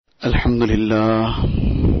الحمد لله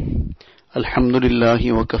الحمد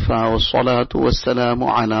لله وكفى والصلاة والسلام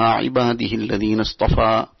على عباده الذين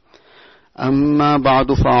اصطفى أما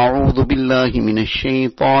بعد فأعوذ بالله من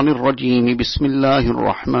الشيطان الرجيم بسم الله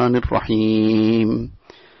الرحمن الرحيم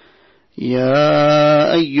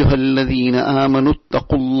يا أيها الذين آمنوا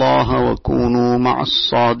اتقوا الله وكونوا مع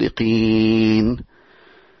الصادقين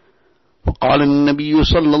وقال النبي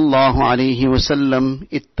صلى الله عليه وسلم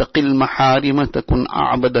اتق المحارم تكن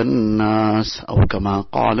أعبد الناس أو كما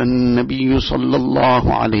قال النبي صلى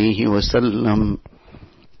الله عليه وسلم.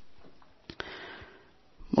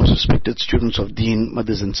 Most respected students of Deen,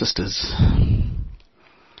 mothers and sisters,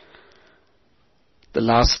 the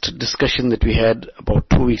last discussion that we had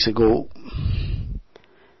about 2 weeks ago,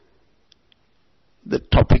 the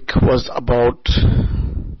topic was about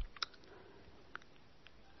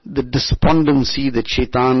the despondency that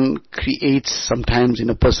shaitan creates sometimes in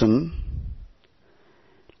a person,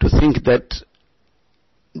 to think that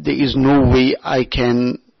there is no way I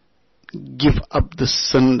can give up the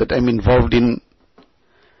sin that I'm involved in.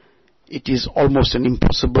 It is almost an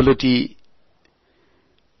impossibility.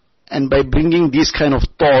 And by bringing these kind of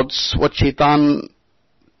thoughts, what shaitan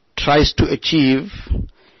tries to achieve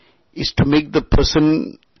is to make the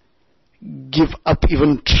person give up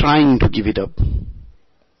even trying to give it up.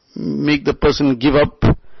 Make the person give up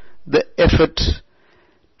the effort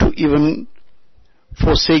to even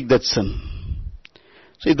forsake that sin.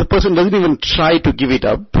 So if the person doesn't even try to give it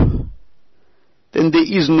up, then there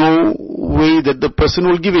is no way that the person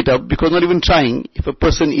will give it up, because not even trying. If a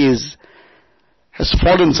person has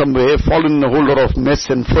fallen somewhere, fallen in a whole lot of mess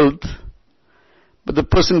and filth, but the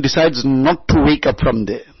person decides not to wake up from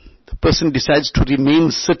there, the person decides to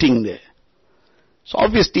remain sitting there, so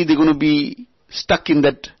obviously they're going to be stuck in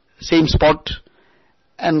that same spot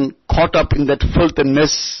and caught up in that filth and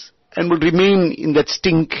mess, and will remain in that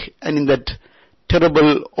stink and in that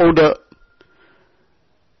terrible odor.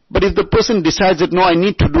 But if the person decides that no, I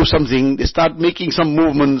need to do something, they start making some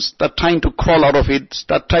movements, start trying to crawl out of it,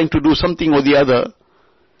 start trying to do something or the other,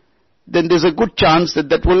 then there's a good chance that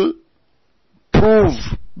that will prove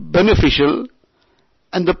beneficial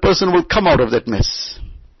and the person will come out of that mess.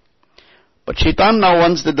 But shaitan now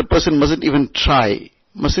wants that the person mustn't even try,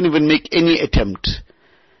 mustn't even make any attempt.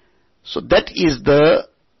 So that is the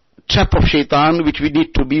trap of shaitan, which we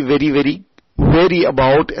need to be very, very wary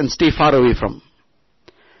about and stay far away from.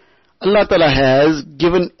 Allah Ta'ala has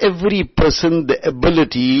given every person the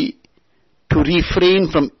ability to refrain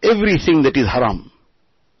from everything that is haram.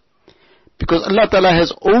 Because Allah Ta'ala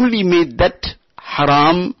has only made that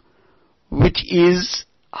haram which is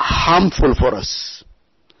harmful for us.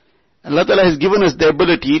 Allah Ta'ala has given us the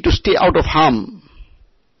ability to stay out of harm.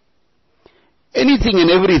 Anything and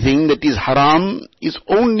everything that is haram is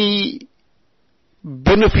only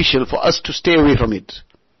beneficial for us to stay away from it.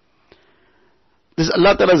 This is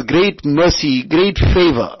Allah Ta'ala's great mercy, great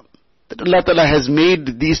favor, that Allah Ta'ala has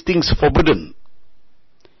made these things forbidden.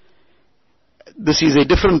 This is a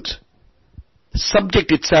different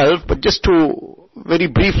subject itself, but just to very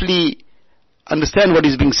briefly understand what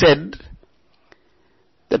is being said,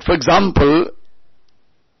 that for example,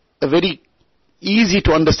 a very easy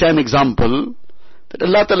to understand example, that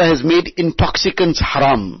Allah Ta'ala has made intoxicants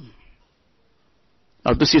haram.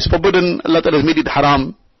 Now this is forbidden, Allah Ta'ala has made it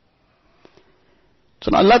haram.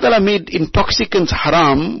 So now Allah Ta'ala made intoxicants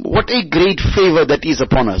haram. What a great favor that is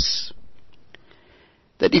upon us.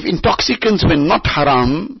 That if intoxicants were not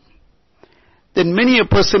haram, then many a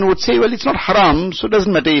person would say, well, it's not haram, so it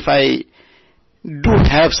doesn't matter if I do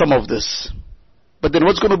have some of this. But then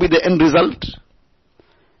what's going to be the end result?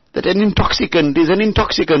 That an intoxicant is an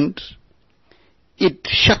intoxicant. It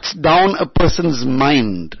shuts down a person's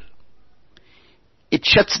mind. It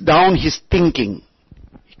shuts down his thinking.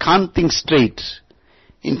 He can't think straight.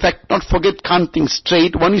 In fact, not forget can't think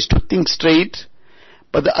straight. One is to think straight,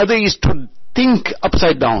 but the other is to think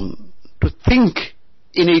upside down, to think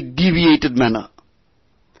in a deviated manner.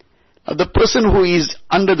 Now the person who is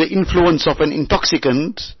under the influence of an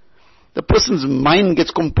intoxicant, the person's mind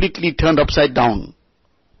gets completely turned upside down.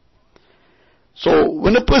 So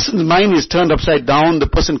when a person's mind is turned upside down, the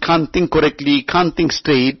person can't think correctly, can't think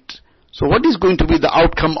straight. So what is going to be the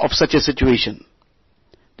outcome of such a situation?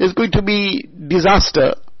 There's going to be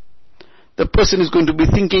disaster. The person is going to be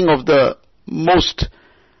thinking of the most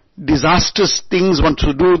disastrous things, wants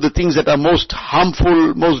to do the things that are most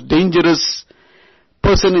harmful, most dangerous.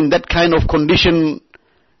 Person in that kind of condition,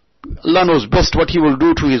 Allah knows best what he will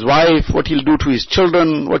do to his wife, what he'll do to his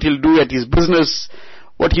children, what he'll do at his business,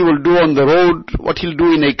 what he will do on the road, what he'll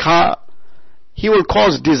do in a car. He will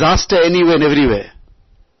cause disaster anywhere and everywhere.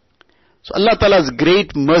 So Allah Ta'ala's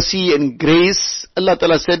great mercy and grace, Allah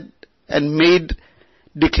Ta'ala said and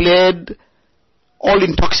declared all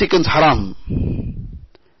intoxicants haram.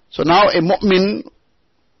 So now a mu'min,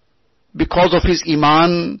 because of his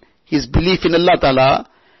iman, his belief in Allah Ta'ala,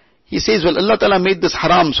 he says, well, Allah Ta'ala made this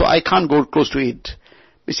haram, so I can't go close to it.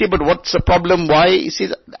 We say, but what's the problem? Why? He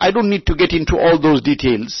says, I don't need to get into all those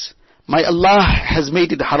details. My Allah has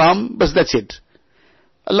made it haram, but that's it.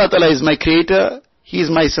 Allah Ta'ala is my creator, He is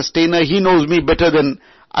my sustainer, He knows me better than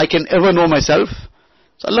I can ever know myself.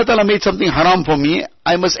 So Allah Ta'ala made something haram for me,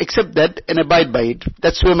 I must accept that and abide by it.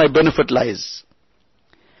 That's where my benefit lies.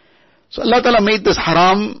 So Allah Ta'ala made this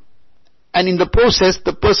haram, and in the process,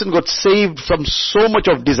 the person got saved from so much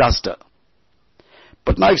of disaster.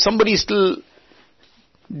 But now if somebody still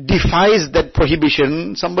defies that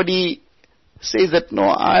prohibition, somebody says that, no,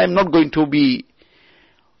 I am not going to be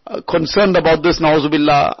concerned about this,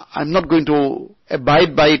 na'uzubillah, I'm not going to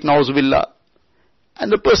abide by it, na'uzubillah,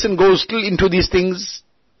 and the person goes still into these things,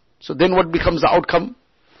 so then what becomes the outcome?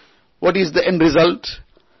 What is the end result?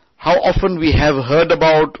 How often we have heard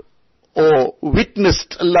about or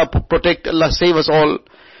witnessed, Allah protect, Allah save us all,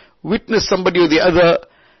 witnessed somebody or the other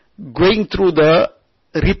going through the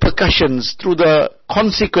repercussions, through the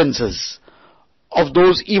consequences of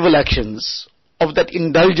those evil actions, of that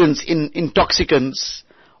indulgence in intoxicants.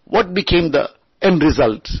 What became the end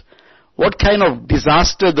result? What kind of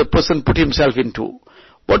disaster the person put himself into?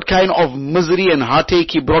 What kind of misery and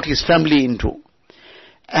heartache he brought his family into?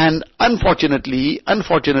 And unfortunately,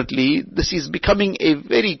 this is becoming a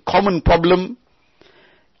very common problem,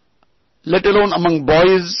 let alone among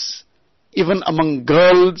boys, even among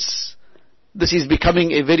girls. This is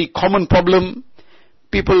becoming a very common problem.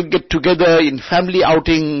 People get together in family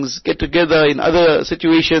outings, get together in other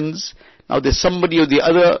situations. Now there's somebody or the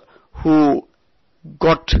other who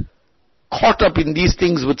got caught up in these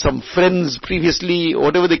things with some friends previously, or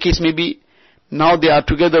whatever the case may be. Now they are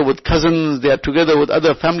together with cousins, they are together with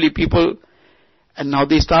other family people, and now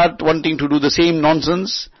they start wanting to do the same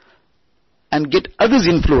nonsense and get others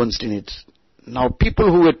influenced in it. Now people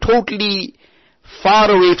who were totally far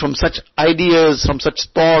away from such ideas, from such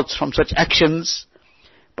thoughts, from such actions,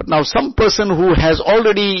 but now some person who has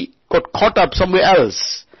already got caught up somewhere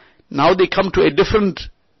else, now they come to a different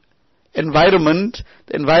environment,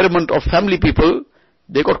 the environment of family people.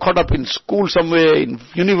 They got caught up in school somewhere, in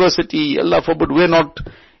university, Allah forbid, we're not,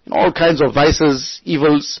 in all kinds of vices,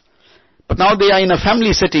 evils. But now they are in a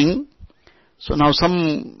family setting, so now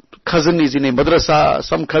some cousin is in a madrasa,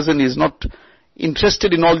 some cousin is not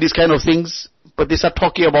interested in all these kind of things, but they start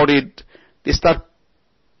talking about it, they start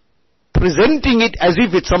presenting it as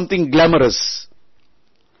if it's something glamorous.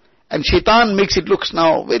 And shaitan makes it look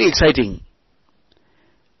now very exciting.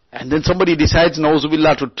 And then somebody decides,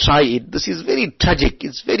 na'uzubillah, to try it. This is very tragic.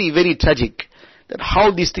 It's very, very tragic that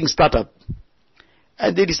how these things start up.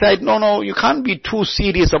 And they decide, no, you can't be too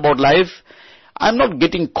serious about life. I'm not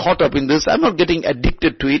getting caught up in this. I'm not getting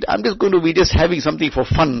addicted to it. I'm just going to be just having something for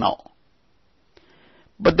fun now.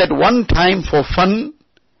 But that one time for fun,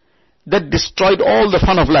 that destroyed all the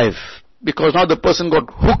fun of life. Because now the person got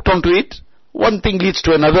hooked onto it. One thing leads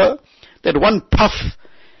to another. That one puff,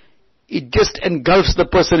 it just engulfs the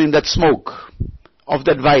person in that smoke of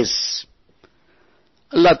that vice.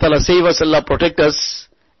 Allah Ta'ala save us, Allah protect us.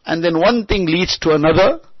 And then one thing leads to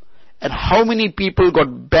another. And how many people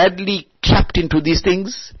got badly trapped into these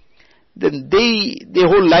things? Then their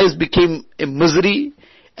whole lives became a misery.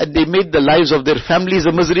 And they made the lives of their families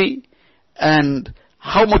a misery. And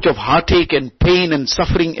how much of heartache and pain and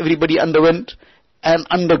suffering everybody underwent. And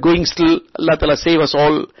undergoing still. Allah Ta'ala save us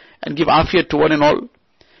all and give afiyat to one and all.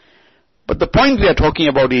 But the point we are talking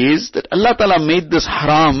about is that Allah Ta'ala made this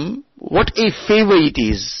haram. What a favor it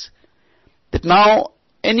is. That now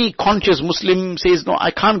any conscious Muslim says, no,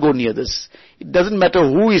 I can't go near this. It doesn't matter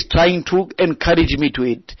who is trying to encourage me to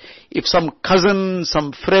it. If some cousin,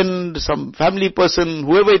 some friend, some family person,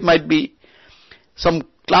 whoever it might be, some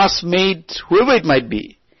classmate, whoever it might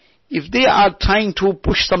be, if they are trying to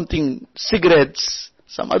push something, cigarettes,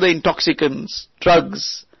 some other intoxicants,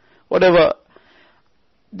 drugs, whatever,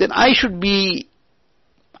 then I should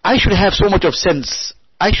have so much of sense.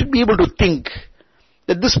 I should be able to think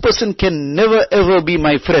that this person can never ever be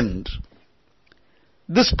my friend.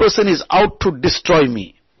 This person is out to destroy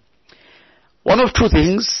me. One of two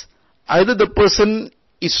things, either the person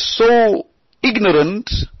is so ignorant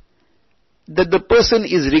that the person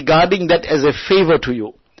is regarding that as a favor to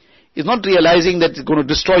you. He's not realizing that it's going to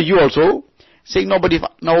destroy you also. Saying, no, but if,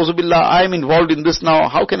 na'uzubillah, I am involved in this now,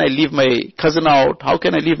 how can I leave my cousin out? How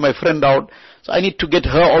can I leave my friend out? So I need to get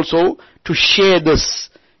her also to share this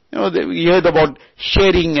You heard about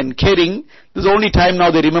sharing and caring. This is the only time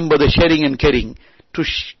now they remember the sharing and caring. To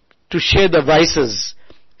share the vices,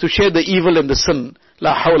 to share the evil and the sin.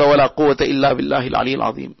 La hawla wa la quwwata illa billahi al-aliyyil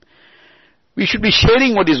azim. We should be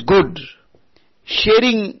sharing what is good.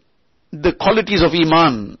 Sharing the qualities of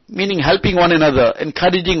Iman, meaning helping one another,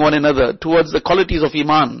 encouraging one another towards the qualities of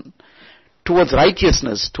Iman, towards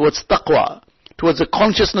righteousness, towards taqwa, towards the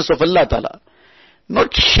consciousness of Allah Ta'ala.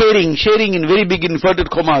 Not sharing in very big inverted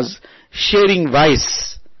commas, sharing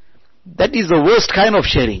vice. That is the worst kind of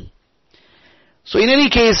sharing. So in any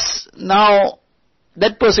case, now,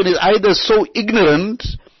 that person is either so ignorant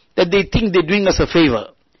that they think they're doing us a favor.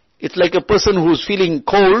 It's like a person who's feeling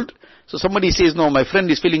cold. So somebody says, no, my friend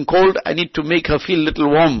is feeling cold, I need to make her feel a little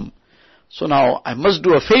warm. So now, I must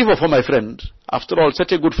do a favor for my friend. After all,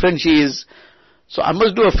 such a good friend she is. So I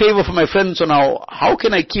must do a favor for my friend. So now, how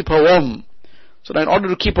can I keep her warm? So now in order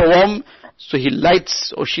to keep her warm, so he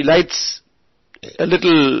lights or she lights a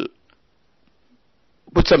little,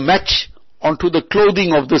 puts a match onto the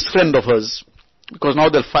clothing of this friend of hers. Because now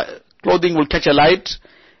the clothing will catch a light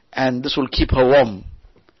and this will keep her warm.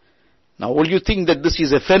 Now will you think that this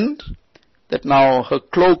is a friend? That now her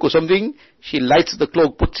cloak or something, she lights the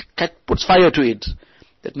cloak, puts fire to it.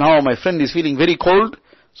 That now my friend is feeling very cold,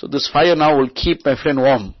 so this fire now will keep my friend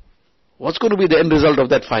warm. What's going to be the end result of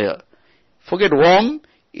that fire? Forget warm,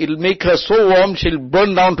 it'll make her so warm she'll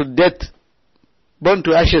burn down to death, burn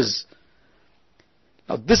to ashes.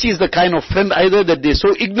 Now this is the kind of friend either that they're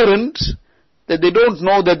so ignorant that they don't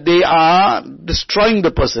know that they are destroying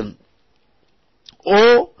the person.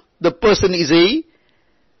 Or the person is a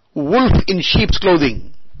wolf in sheep's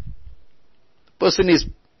clothing. The person is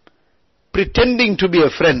pretending to be a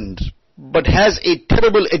friend, but has a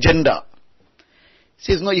terrible agenda.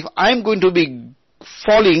 He says, no, if I'm going to be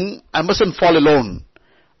falling, I mustn't fall alone.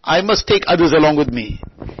 I must take others along with me.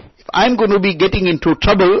 If I'm going to be getting into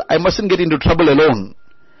trouble, I mustn't get into trouble alone.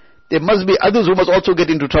 There must be others who must also get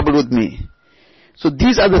into trouble with me. So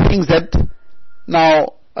these are the things that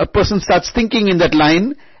now a person starts thinking in that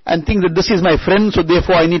line and thinks that this is my friend, so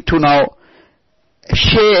therefore I need to now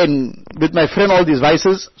share with my friend all these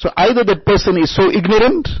vices. So either that person is so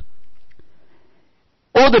ignorant,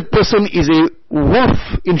 or that person is a wolf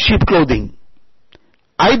in sheep clothing.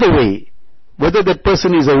 Either way, whether that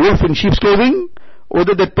person is a wolf in sheep's clothing, or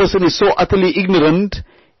whether that person is so utterly ignorant,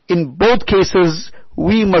 in both cases,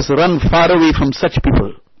 we must run far away from such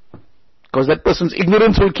people. Because that person's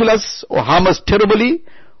ignorance will kill us, or harm us terribly,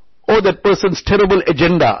 or that person's terrible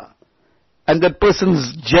agenda, and that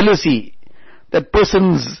person's jealousy, that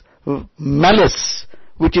person's malice,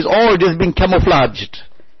 which is all just being camouflaged.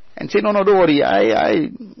 And say, no, don't worry, I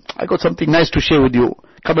got something nice to share with you.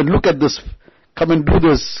 Come and look at this. Come and do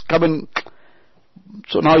this. Come and...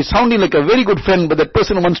 So now he's sounding like a very good friend, but that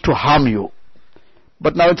person wants to harm you.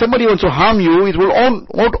 But now when somebody wants to harm you, it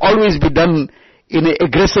won't always be done in an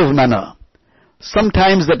aggressive manner.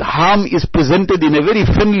 Sometimes that harm is presented in a very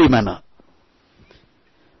friendly manner.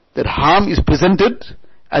 That harm is presented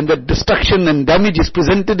and that destruction and damage is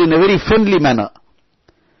presented in a very friendly manner.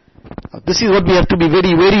 Now, this is what we have to be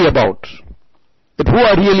very wary about. That who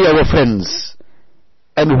are really our friends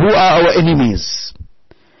and who are our enemies.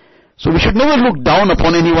 So we should never look down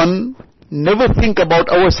upon anyone, never think about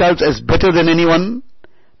ourselves as better than anyone,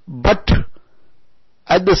 but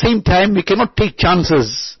at the same time we cannot take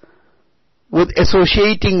chances with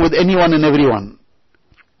associating with anyone and everyone.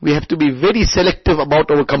 We have to be very selective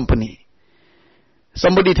about our company.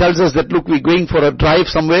 Somebody tells us that, look, we're going for a drive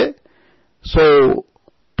somewhere, so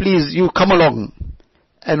please, you come along.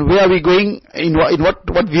 And where are we going? In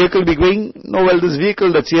what vehicle are we going? No, well, this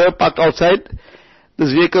vehicle that's here, parked outside,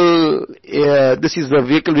 this vehicle, this is the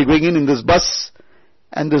vehicle we're going in this bus,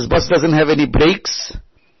 and this bus doesn't have any brakes,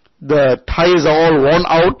 the tires are all worn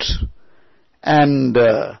out, and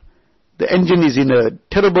the engine is in a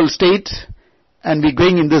terrible state, and we're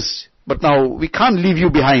going in this, but now we can't leave you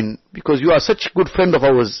behind, because you are such a good friend of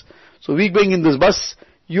ours. So we're going in this bus,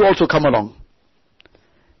 you also come along.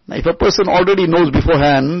 Now if a person already knows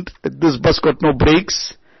beforehand that this bus got no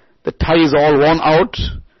brakes, the tires are all worn out,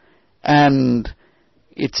 and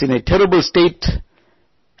it's in a terrible state,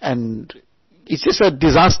 and it's just a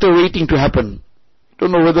disaster waiting to happen.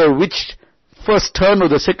 Don't know whether which first turn or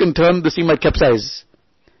the second turn this thing might capsize.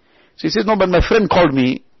 So he says, no, but my friend called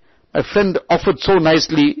me. My friend offered so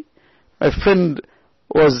nicely. My friend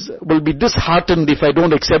will be disheartened if I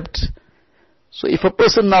don't accept. So if a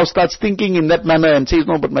person now starts thinking in that manner and says,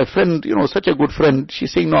 no, but my friend, such a good friend,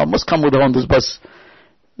 she's saying, no, I must come with her on this bus.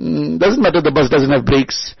 Doesn't matter the bus doesn't have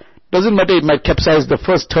brakes. Doesn't matter it might capsize the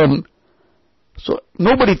first turn. So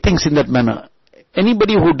nobody thinks in that manner.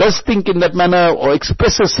 anybody who does think in that manner or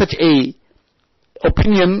expresses such a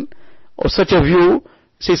opinion or such a view,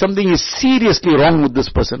 say something is seriously wrong with this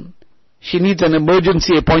person. She needs an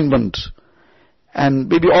emergency appointment. And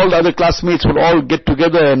maybe all the other classmates will all get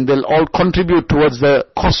together and they'll all contribute towards the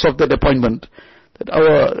cost of that appointment. That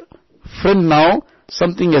our friend now,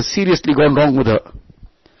 something has seriously gone wrong with her.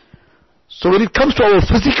 So when it comes to our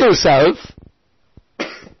physical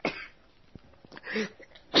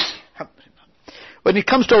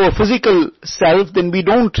self, then we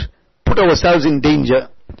don't put ourselves in danger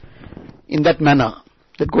in that manner.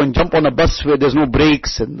 That go and jump on a bus where there's no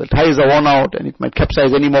brakes and the tires are worn out and it might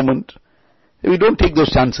capsize any moment. We don't take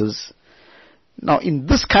those chances. Now in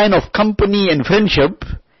this kind of company and friendship,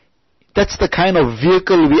 that's the kind of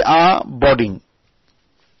vehicle we are boarding.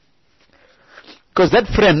 Because that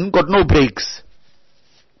friend got no brakes.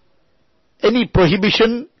 Any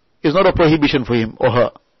prohibition is not a prohibition for him or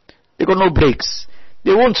her. They got no brakes.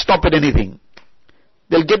 They won't stop at anything.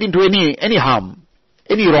 They'll get into any harm,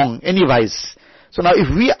 any wrong, any vice. So now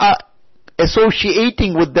if we are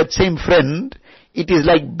associating with that same friend, it is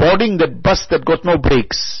like boarding that bus that got no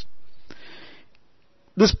brakes.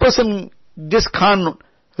 This person just can't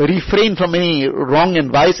refrain from any wrong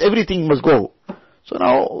and vice. Everything must go. So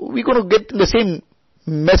now we're going to get in the same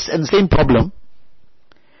mess and same problem.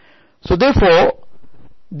 So therefore,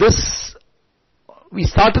 we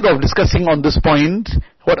started off discussing on this point,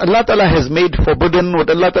 what Allah Ta'ala has made forbidden, what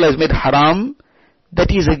Allah Ta'ala has made haram,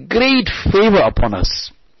 that is a great favor upon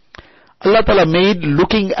us. Allah Ta'ala made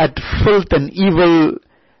looking at filth and evil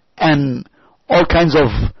and all kinds of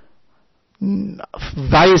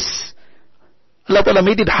vice, Allah Ta'ala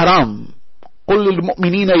made it haram. قُلْ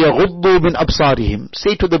لِلْمُؤْمِنِينَ يَغُضُّوا مِنْ أَبْصَارِهِمْ.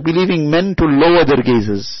 Say to the believing men to lower their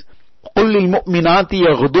gazes. قُلْ لِلْمُؤْمِنَاتِ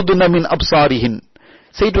يَغْضُضْنَ مِنْ أَبْصَارِهِنْ.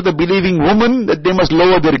 Say to the believing women that they must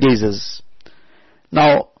lower their gazes.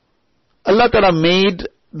 Now, Allah Ta'ala made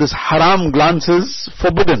this haram glances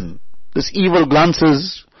forbidden. This evil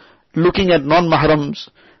glances, looking at non-mahrams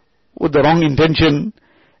with the wrong intention,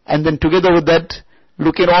 and then together with that,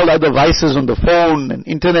 look at all other vices on the phone and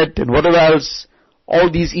internet and whatever else, all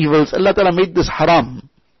these evils. Allah Ta'ala made this haram.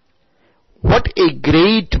 What a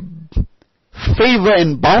great favor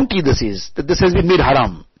and bounty this is, that this has been made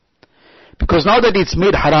haram. Because now that it's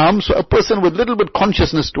made haram, so a person with little bit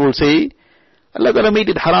consciousness will say, Allah Ta'ala made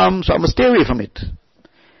it haram, so I must stay away from it.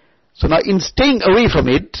 So now in staying away from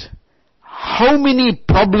it, how many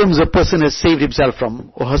problems a person has saved himself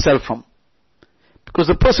from or herself from? Because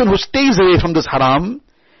the person who stays away from this haram,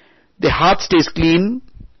 their heart stays clean,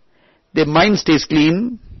 their mind stays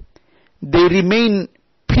clean, they remain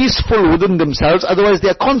peaceful within themselves, otherwise they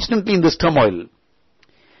are constantly in this turmoil.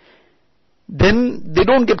 Then they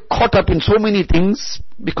don't get caught up in so many things,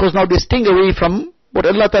 because now they're staying away from what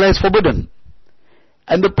Allah Ta'ala has forbidden.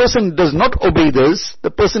 And the person does not obey this,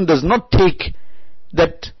 the person does not take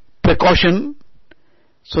that precaution,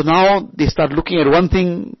 so now they start looking at one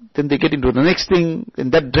thing, then they get into the next thing,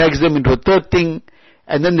 and that drags them into a third thing,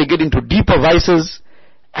 and then they get into deeper vices,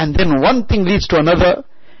 and then one thing leads to another,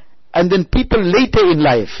 and then people later in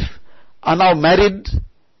life are now married,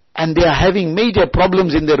 and they are having major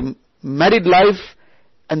problems in their married life,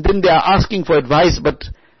 and then they are asking for advice, but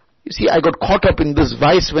you see, I got caught up in this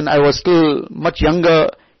vice when I was still much younger,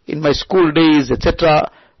 in my school days,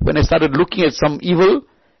 etc., when I started looking at some evil,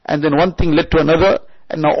 and then one thing led to another,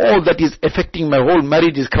 and now all that is affecting my whole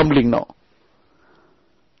marriage is crumbling now.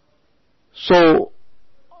 So,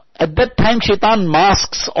 at that time shaitan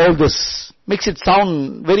masks all this, makes it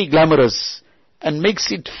sound very glamorous, and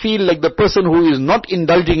makes it feel like the person who is not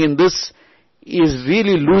indulging in this is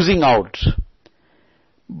really losing out.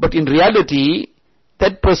 But in reality,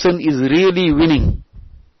 that person is really winning.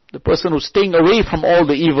 The person who's staying away from all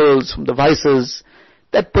the evils, from the vices,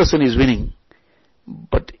 that person is winning.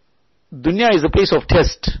 But dunya is a place of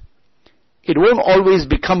test. It won't always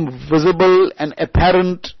become visible and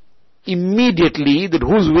apparent immediately that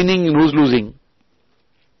who's winning and who's losing.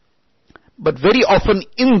 But very often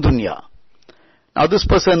in dunya, now this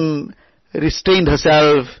person restrained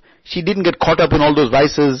herself, she didn't get caught up in all those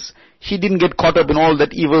vices, she didn't get caught up in all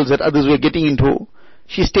that evils that others were getting into,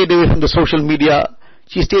 she stayed away from the social media,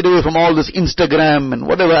 she stayed away from all this Instagram and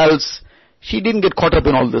whatever else, she didn't get caught up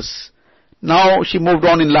in all this. Now she moved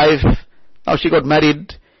on in life, now she got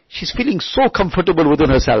married, she's feeling so comfortable within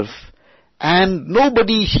herself, and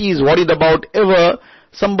nobody she is worried about ever.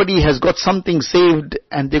 Somebody has got something saved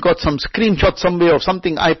and they got some screenshot somewhere of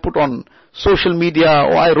something I put on social media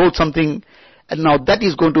or I wrote something, and now that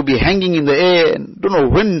is going to be hanging in the air, and don't know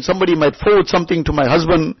when somebody might forward something to my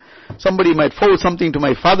husband, somebody might forward something to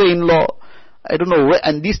my father-in-law. I don't know where,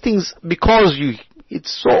 and these things, because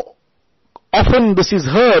it's so often this is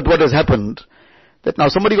heard what has happened, that now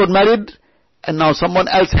somebody got married, and now someone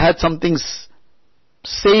else had some things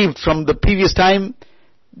saved from the previous time,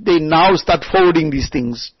 they now start forwarding these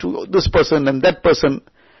things to this person and that person,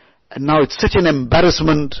 and now it's such an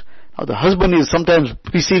embarrassment. Now the husband is sometimes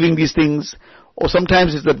receiving these things, or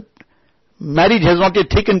sometimes it's the marriage has not yet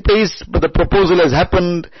taken place, but the proposal has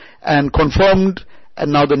happened and confirmed,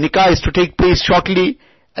 and now the nikah is to take place shortly,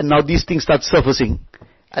 and now these things start surfacing,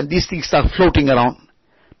 and these things start floating around.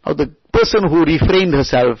 Now the person who refrained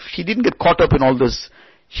herself, she didn't get caught up in all this.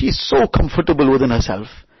 She is so comfortable within herself.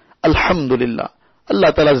 Alhamdulillah.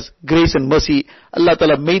 Allah Ta'ala's grace and mercy. Allah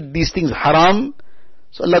Ta'ala made these things haram.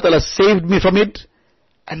 So Allah Ta'ala saved me from it.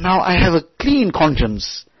 And now I have a clean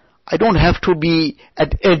conscience. I don't have to be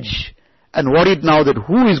at edge and worried now that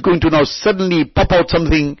who is going to now suddenly pop out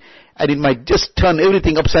something and it might just turn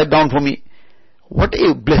everything upside down for me. What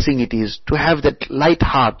a blessing it is to have that light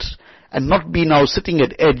heart and not be now sitting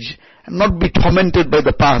at edge and not be tormented by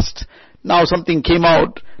the past. Now something came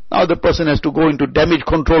out, now the person has to go into damage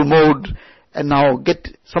control mode and now get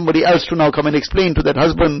somebody else to now come and explain to that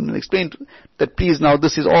husband, and explain that please now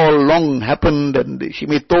this is all long happened and she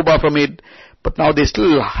made tawbah from it, but now they're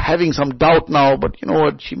still having some doubt now, but you know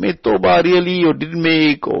what, she made tawbah really or didn't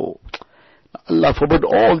make, or Allah forbid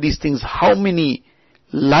all these things. How many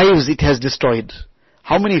lives it has destroyed,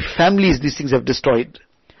 how many families these things have destroyed.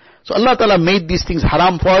 So Allah Ta'ala made these things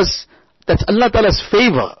haram for us. That's Allah Ta'ala's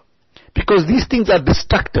favor, because these things are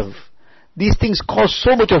destructive. These things cause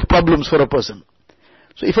so much of problems for a person.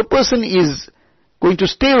 So if a person is going to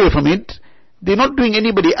stay away from it, they're not doing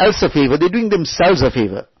anybody else a favor, they're doing themselves a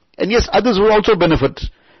favor. And yes, others will also benefit,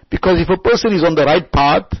 because if a person is on the right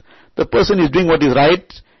path, the person is doing what is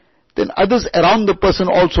right, then others around the person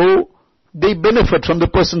also, they benefit from the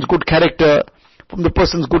person's good character, from the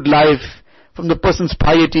person's good life, from the person's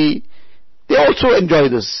piety. They also enjoy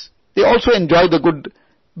this. They also enjoy the good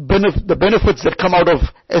the benefits that come out of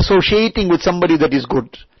associating with somebody that is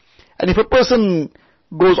good. And if a person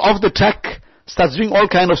goes off the track, starts doing all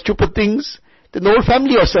kind of stupid things, then the whole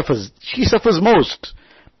family suffers. She suffers most.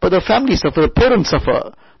 But the family suffers, the parents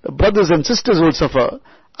suffer, the brothers and sisters will suffer.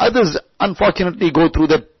 Others unfortunately go through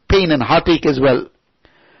that pain and heartache as well.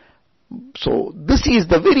 So this is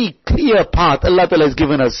the very clear path Allah Ta'ala has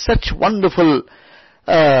given us. Such wonderful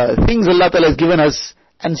things Allah Ta'ala has given us,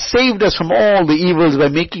 and saved us from all the evils by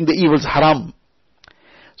making the evils haram.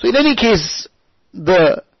 So in any case,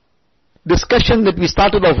 the discussion that we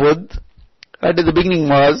started off with, right at the beginning,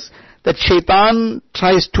 was that shaitan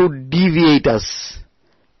tries to deviate us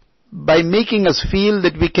by making us feel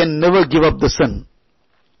that we can never give up the sin.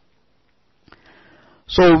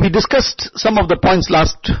 So we discussed some of the points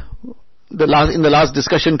in the last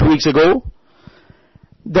discussion 2 weeks ago,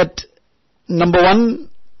 that number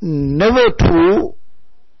one, never to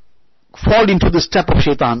fall into this trap of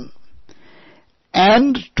shaitan,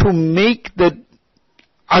 and to make the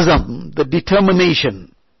azam, the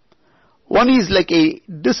determination. One is like a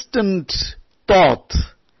distant thought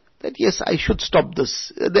that yes, I should stop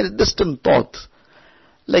this. The distant thought,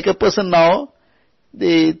 like a person now,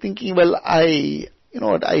 they thinking, well, I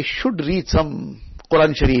should read some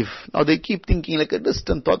Quran Sharif. Now they keep thinking like a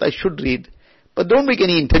distant thought, I should read, but don't make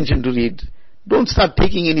any intention to read. Don't start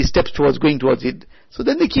taking any steps towards going towards it. So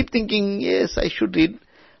then they keep thinking, yes, I should read.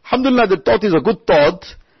 Alhamdulillah, the thought is a good thought,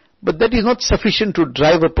 but that is not sufficient to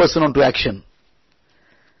drive a person onto action.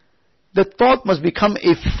 The thought must become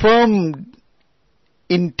a firm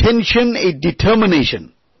intention, a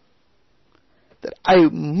determination, that I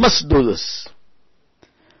must do this.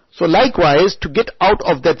 So likewise, to get out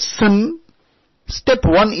of that sin, step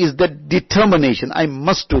one is that determination. I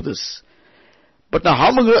must do this. But now how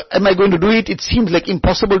am I going to do it? It seems like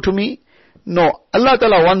impossible to me. No, Allah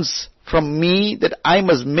Ta'ala wants from me that I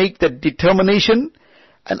must make that determination,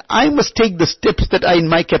 and I must take the steps that are in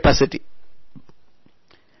my capacity.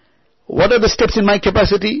 What are the steps in my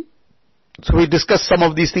capacity? So we discussed some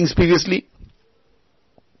of these things previously.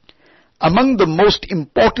 Among the most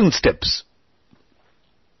important steps,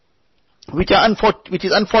 which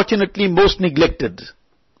is unfortunately most neglected.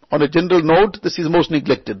 On a general note, this is most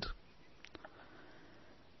neglected.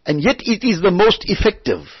 And yet it is the most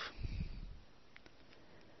effective.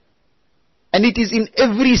 And it is in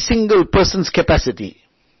every single person's capacity.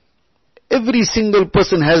 Every single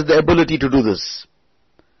person has the ability to do this.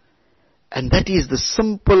 And that is the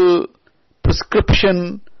simple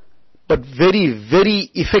prescription, but very, very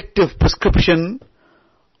effective prescription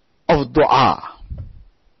of dua.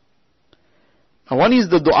 Now one is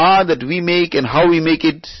the dua that we make and how we make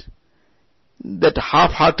it, that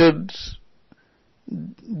half-hearted,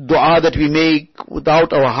 dua that we make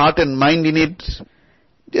without our heart and mind in it,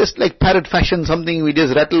 just like parrot fashion, something we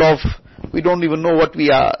just rattle off. We don't even know what we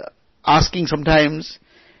are asking sometimes,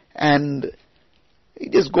 and we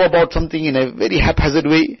just go about something in a very haphazard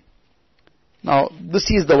way. Now, this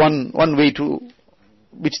is the one way to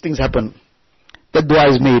which things happen. That dua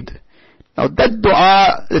is made. Now, that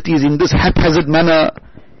dua that is in this haphazard manner,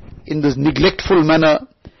 in this neglectful manner,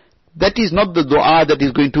 that is not the dua that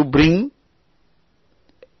is going to bring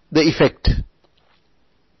the effect.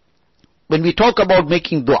 When we talk about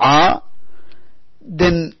making dua,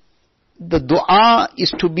 then the dua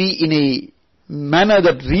is to be in a manner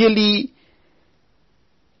that really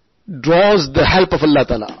draws the help of Allah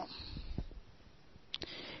Ta'ala.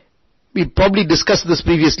 We probably discussed this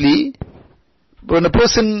previously, but when a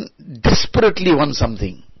person desperately wants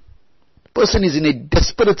something, person is in a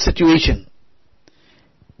desperate situation,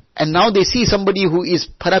 and now they see somebody who is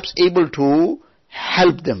perhaps able to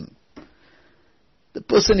help them. The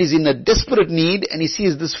person is in a desperate need, and he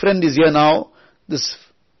sees this friend is here now, this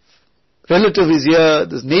relative is here,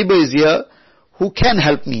 this neighbor is here, who can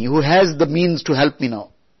help me, who has the means to help me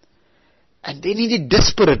now. And they need it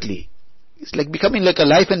desperately. It's like becoming like a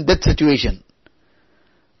life and death situation.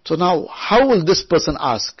 So now, how will this person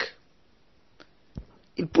ask?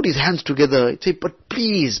 He'll put his hands together, he'll say, but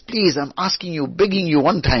please, I'm asking you, begging you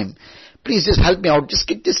one time, please just help me out, just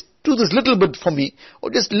do this little bit for me, or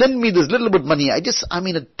just lend me this little bit money. I'm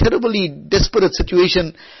in a terribly desperate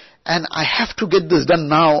situation, and I have to get this done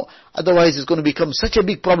now, otherwise it's going to become such a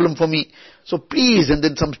big problem for me. So please, and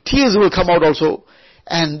then some tears will come out also.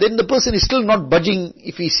 And then the person is still not budging.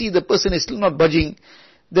 If we see the person is still not budging,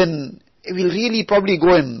 then we'll really probably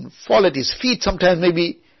go and fall at his feet sometimes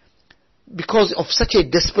maybe, because of such a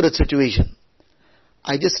desperate situation.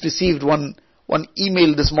 I just received one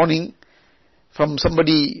email this morning from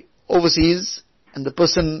somebody overseas, and the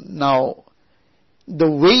person now, the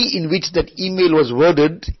way in which that email was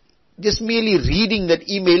worded, just merely reading that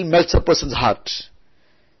email melts a person's heart.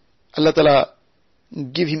 Allah Ta'ala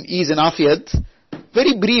give him ease and afiyat.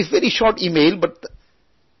 Very brief, very short email, but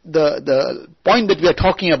the point that we are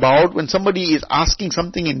talking about, when somebody is asking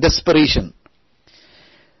something in desperation.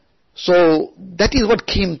 So that is what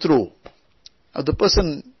came through. The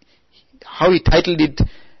person, how he titled it,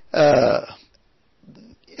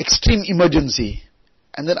 extreme emergency.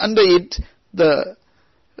 And then under it, the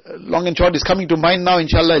long and short is coming to mind now,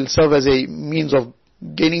 inshallah, it'll serve as a means of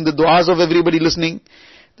gaining the du'as of everybody listening,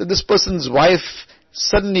 that this person's wife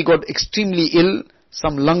suddenly got extremely ill,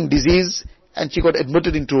 some lung disease, and she got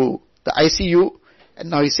admitted into the ICU, and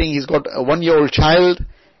now he's saying he's got a 1-year-old child,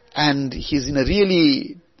 and he's in a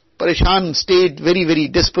really pareshan state, very, very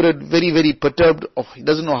desperate, very, very perturbed, he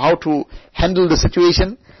doesn't know how to handle the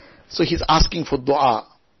situation, so he's asking for dua.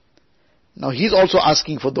 Now he's also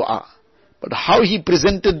asking for dua, but how he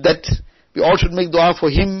presented that, we all should make dua for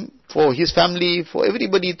him, for his family, for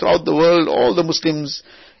everybody throughout the world, all the Muslims,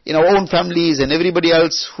 in our own families and everybody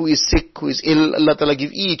else who is sick, who is ill. Allah Ta'ala give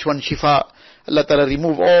each one shifa. Allah Ta'ala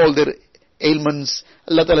remove all their ailments.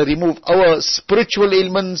 Allah Ta'ala remove our spiritual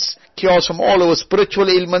ailments, cures from all our spiritual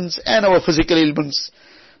ailments and our physical ailments.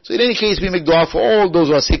 So in any case, we make dua for all those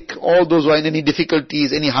who are sick, all those who are in any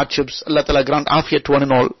difficulties, any hardships. Allah Ta'ala grant afiyat to one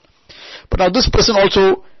and all. But now this person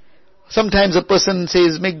also, sometimes a person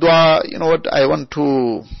says, make dua, you know what, I want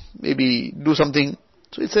to maybe do something.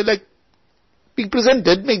 So it's like, being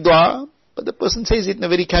presented, make dua, but the person says it in a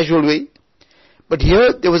very casual way. But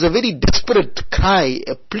here, there was a very desperate cry,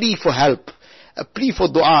 a plea for help, a plea for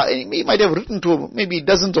dua. And he might have written to maybe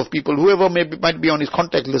dozens of people, whoever might be on his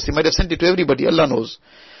contact list, he might have sent it to everybody, Allah knows.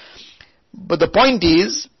 But the point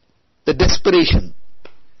is, the desperation.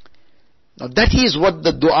 Now that is what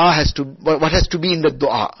the dua has to, what has to be in the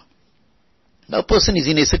dua. Now a person is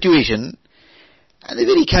in a situation, and they're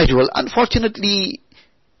very casual. Unfortunately,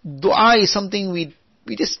 dua is something we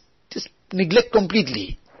just neglect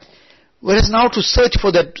completely. Whereas now to search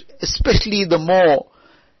for that, especially the more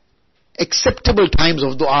acceptable times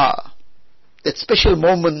of dua, that special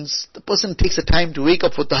moments, the person takes the time to wake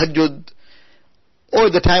up for tahajjud, or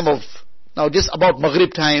the time of, now just about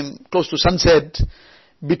Maghrib time, close to sunset,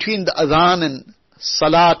 between the adhan and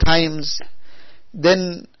salah times,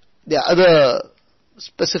 then there are other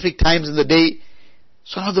specific times in the day.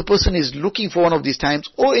 So now the person is looking for one of these times,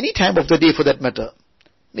 or any time of the day for that matter,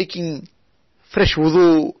 making fresh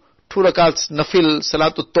wudu, 2 rakats nafil,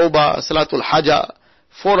 salatul tawbah, salatul haja,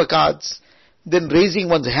 4 rakats, then raising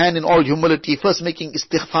one's hand in all humility, first making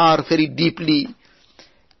istighfar very deeply,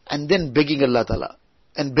 and then begging Allah Ta'ala,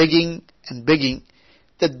 and begging,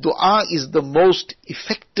 that dua is the most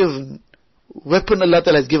effective weapon Allah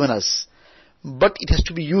Ta'ala has given us. but it has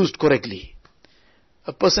to be used correctly.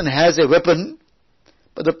 A person has a weapon,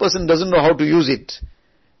 but the person doesn't know how to use it.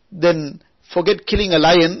 Then forget killing a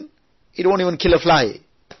lion, it won't even kill a fly.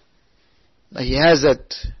 Now he has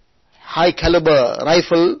that high caliber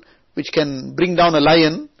rifle which can bring down a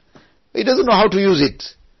lion, but he doesn't know how to use it.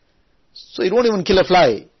 So it won't even kill a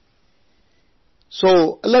fly.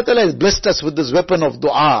 So Allah Ta'ala has blessed us with this weapon of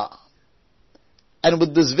dua, and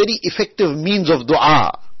with this very effective means of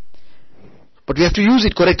dua. But we have to use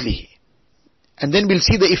it correctly, and then we'll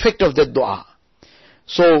see the effect of that dua.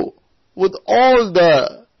 So with all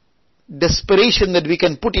the desperation that we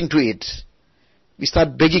can put into it, we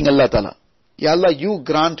start begging Allah Ta'ala, Ya Allah, you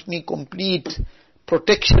grant me complete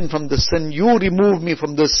protection from the sin. You remove me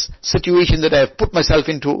from this situation that I have put myself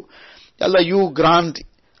into. Ya Allah, you grant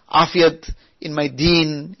afiyat in my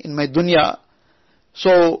deen, in my dunya.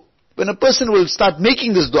 So when a person will start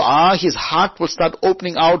making this dua, his heart will start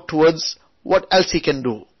opening out towards what else he can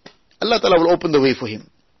do. Allah Ta'ala will open the way for him.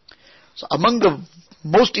 So among the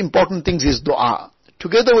most important things is dua.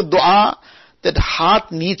 Together with dua, that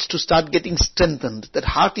heart needs to start getting strengthened. That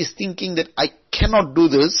heart is thinking that I cannot do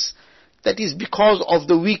this. That is because of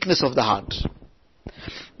the weakness of the heart.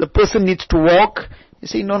 The person needs to walk. You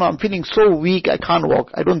say, no, I'm feeling so weak, I can't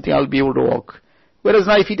walk. I don't think I'll be able to walk. Whereas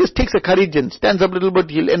now if he just takes a courage and stands up a little bit,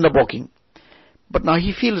 he'll end up walking. But now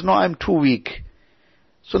he feels, no, I'm too weak.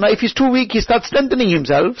 So now if he's too weak, he starts strengthening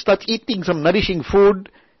himself, starts eating some nourishing food,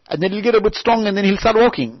 and then he'll get a bit strong and then he'll start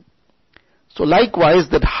walking. So likewise,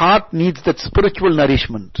 that heart needs that spiritual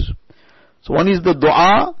nourishment. So one is the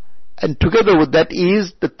dua, and together with that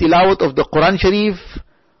is the tilawat of the Quran Sharif,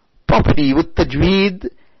 properly with tajweed,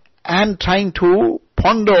 and trying to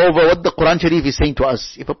ponder over what the Quran Sharif is saying to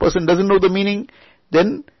us. If a person doesn't know the meaning,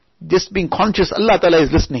 then just being conscious Allah Ta'ala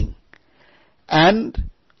is listening. And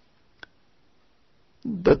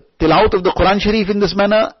the tilawat of the Quran Sharif in this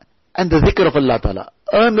manner, and the zikr of Allah Ta'ala.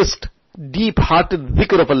 Earnest, deep-hearted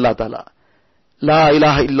zikr of Allah Ta'ala. La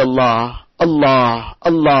ilaha illallah, Allah,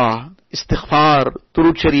 Allah, istighfar,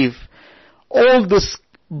 Durood Sharif. All this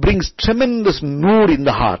brings tremendous noor in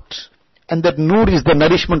the heart. And that noor is the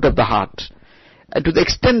nourishment of the heart. And to the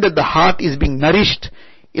extent that the heart is being nourished,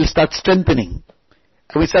 it'll start strengthening.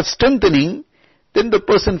 And when it starts strengthening, then the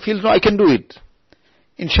person feels, no, I can do it.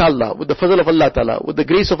 Inshallah, with the fazl of Allah Ta'ala, with the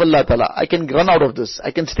grace of Allah Ta'ala, I can run out of this.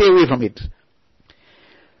 I can stay away from it.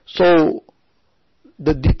 So,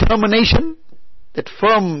 the determination, that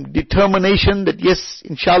firm determination that yes,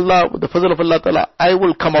 inshallah, with the fazl of Allah Ta'ala, I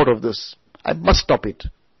will come out of this. I must stop it.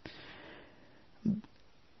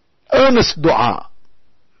 Earnest dua.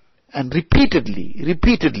 And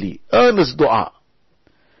repeatedly, earnest dua.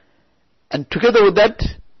 And together with that,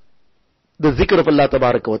 the zikr of Allah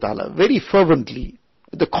Tabaraka wa Ta'ala, very fervently,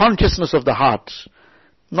 with the consciousness of the heart,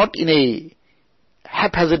 not in a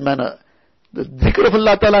haphazard manner. The zikr of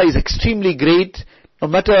Allah Ta'ala is extremely great, no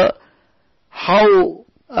matter how,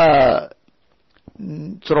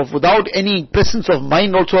 sort of without any presence of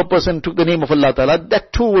mind also a person took the name of Allah Ta'ala,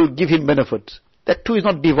 that too will give him benefit. That too is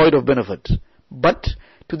not devoid of benefit. But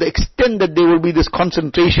to the extent that there will be this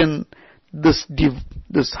concentration, this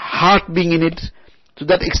heart being in it, to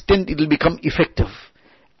that extent it will become effective.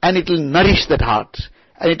 And it will nourish that heart.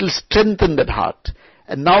 And it will strengthen that heart.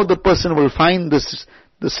 And now the person will find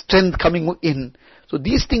the strength coming in. So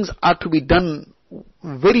these things are to be done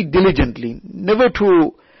very diligently. Never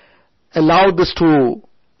to allow this to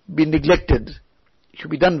be neglected. It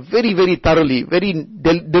should be done very, very thoroughly, very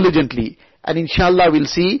diligently. And inshallah we'll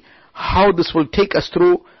see how this will take us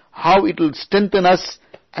through, how it will strengthen us,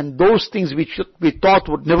 and those things which we thought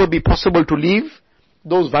would never be possible to leave,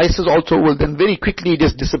 those vices also will then very quickly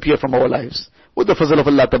just disappear from our lives, with the fazl of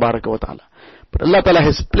Allah Tabaraka wa Ta'ala. But Allah Ta'ala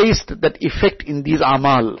has placed that effect in these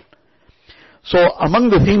amal. So among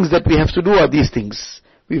the things that we have to do are these things.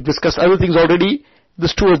 We've discussed other things already.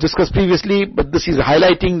 This too was discussed previously, but this is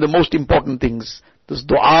highlighting the most important things. This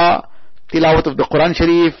dua, tilawat of the Quran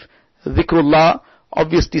Sharif, zikrullah,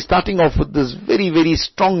 obviously starting off with this very, very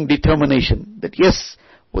strong determination that yes,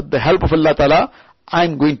 with the help of Allah Ta'ala,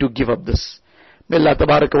 I'm going to give up this. May Allah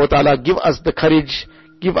Tabaraka wa Ta'ala give us the courage,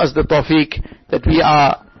 give us the tawfiq, that we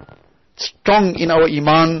are strong in our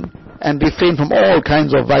iman and refrain from all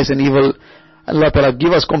kinds of vice and evil. Allah Ta'ala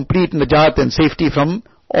give us complete najat and safety from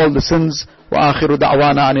all the sins. Wa akhiru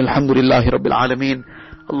da'wana anil hamdulillahi rabbil alameen.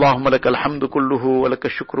 Allahumma laka alhamdu kulluhu wa laka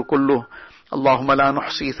shukru kulluhu. اللهم لا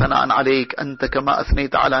نحصي ثناء عليك أنت كما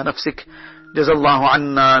أثنيت على نفسك جزا الله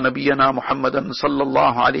عنا نبينا محمدا صلى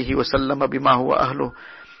الله عليه وسلم بما هو أهله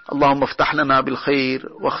اللهم افتح لنا بالخير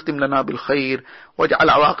واختم لنا بالخير واجعل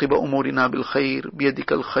عواقب أمورنا بالخير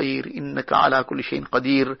بيدك الخير إنك على كل شيء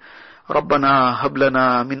قدير ربنا هب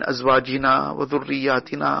لنا من أزواجنا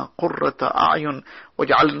وذرياتنا قرة أعين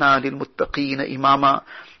واجعلنا للمتقين إماما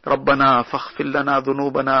ربنا فاغفر لنا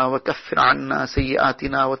ذنوبنا وكفر عنا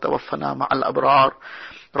سيئاتنا وتوفنا مع الأبرار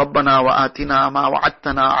ربنا وآتنا ما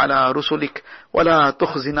وعدتنا على رسلك ولا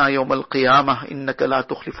تخزنا يوم القيامة إنك لا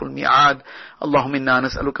تخلف الميعاد اللهم إنا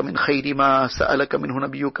نسألك من خير ما سألك منه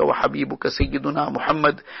نبيك وحبيبك سيدنا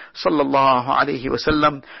محمد صلى الله عليه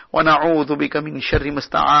وسلم ونعوذ بك من شر ما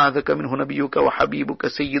استعاذك منه نبيك وحبيبك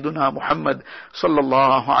سيدنا محمد صلى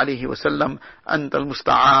الله عليه وسلم أنت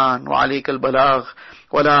المستعان وعليك البلاغ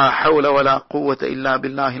ولا حول ولا قوة إلا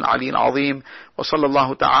بالله العلي العظيم وصلى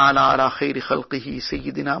الله تعالى على خير خلقه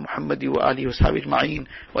سيدنا محمد وآله وصحبه أجمعين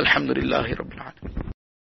والحمد لله رب العالمين.